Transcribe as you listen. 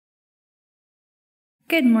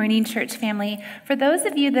Good morning, church family. For those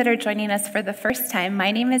of you that are joining us for the first time,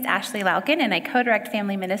 my name is Ashley Lalkin, and I co-direct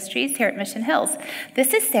Family Ministries here at Mission Hills.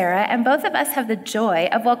 This is Sarah, and both of us have the joy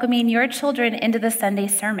of welcoming your children into the Sunday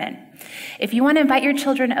sermon. If you want to invite your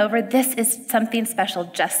children over, this is something special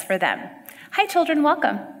just for them. Hi, children,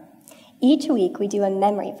 welcome. Each week we do a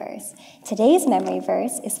memory verse. Today's memory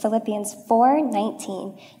verse is Philippians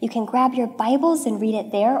 4:19. You can grab your Bibles and read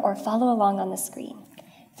it there or follow along on the screen.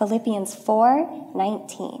 Philippians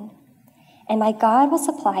 4:19. And my God will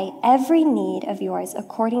supply every need of yours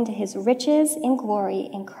according to his riches in glory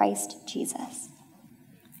in Christ Jesus.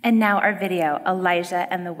 And now our video,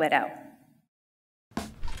 Elijah and the Widow.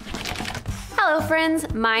 Hello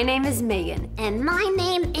friends, my name is Megan. And my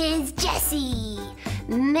name is Jessie.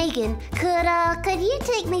 Megan, could you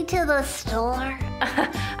take me to the store?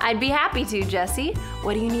 I'd be happy to, Jessie.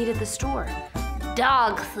 What do you need at the store?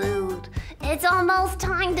 Dog food. It's almost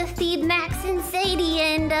time to feed Max and Sadie,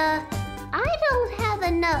 and I don't have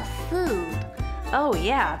enough food. Oh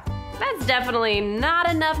yeah, that's definitely not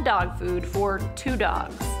enough dog food for 2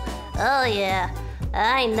 dogs. Oh yeah,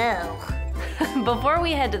 I know. Before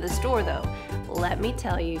we head to the store though, let me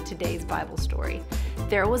tell you today's Bible story.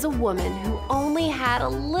 There was a woman who only had a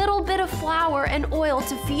little bit of flour and oil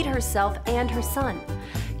to feed herself and her son.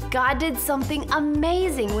 God did something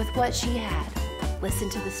amazing with what she had. Listen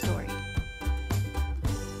to the story.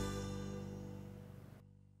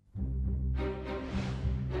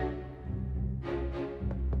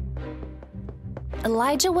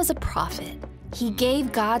 Elijah was a prophet. He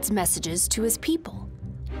gave God's messages to his people.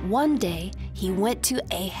 One day, he went to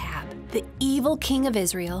Ahab, the evil king of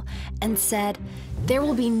Israel, and said, "There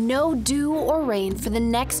will be no dew or rain for the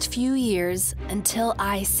next few years until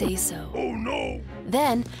I say so." Oh no!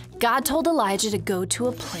 Then God told Elijah to go to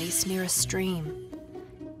a place near a stream.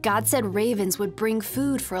 God said ravens would bring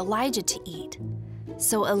food for Elijah to eat.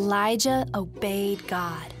 So Elijah obeyed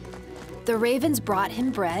God. The ravens brought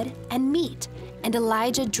him bread and meat, and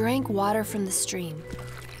Elijah drank water from the stream.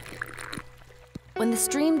 When the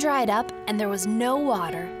stream dried up and there was no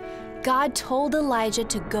water, God told Elijah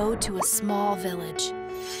to go to a small village.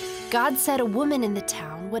 God said a woman in the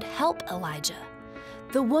town would help Elijah.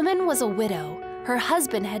 The woman was a widow. Her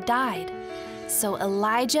husband had died. So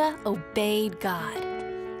Elijah obeyed God.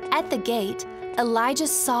 At the gate, Elijah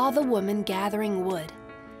saw the woman gathering wood.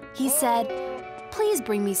 He said, "Please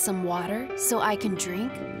bring me some water so I can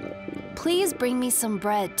drink. Please bring me some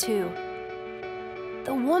bread too."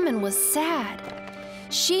 The woman was sad.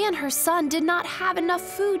 She and her son did not have enough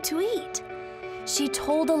food to eat. She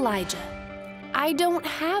told Elijah, "I don't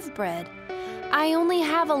have bread. I only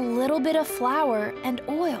have a little bit of flour and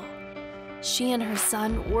oil." She and her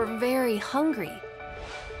son were very hungry.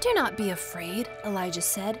 "Do not be afraid," Elijah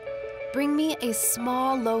said. "Bring me a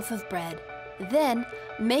small loaf of bread. Then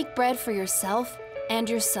make bread for yourself and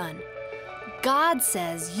your son. God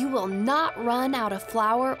says you will not run out of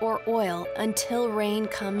flour or oil until rain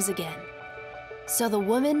comes again." So the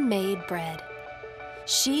woman made bread.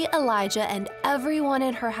 She, Elijah, and everyone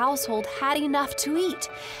in her household had enough to eat,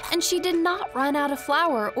 and she did not run out of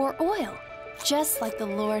flour or oil, just like the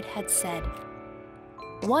Lord had said.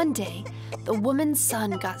 One day, the woman's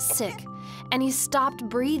son got sick, and he stopped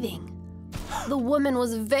breathing. The woman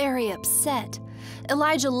was very upset.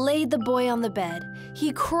 Elijah laid the boy on the bed.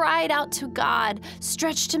 He cried out to God,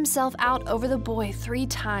 stretched himself out over the boy 3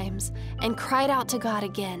 times, and cried out to God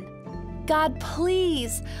again. "God,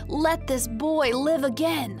 please let this boy live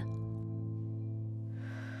again."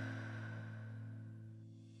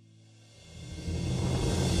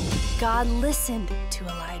 God listened to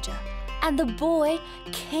Elijah, and the boy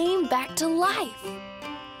came back to life.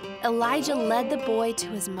 Elijah led the boy to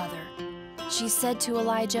his mother. She said to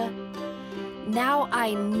Elijah, "Now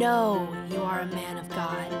I know you are a man of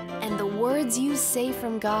God, and the words you say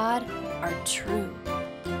from God are true."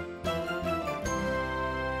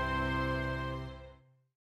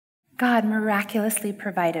 God miraculously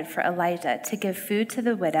provided for Elijah to give food to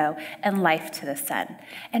the widow and life to the son.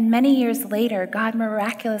 And many years later, God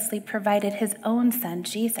miraculously provided his own son,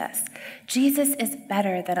 Jesus. Jesus is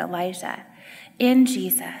better than Elijah. In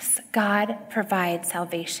Jesus, God provides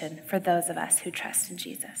salvation for those of us who trust in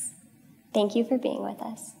Jesus. Thank you for being with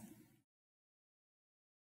us.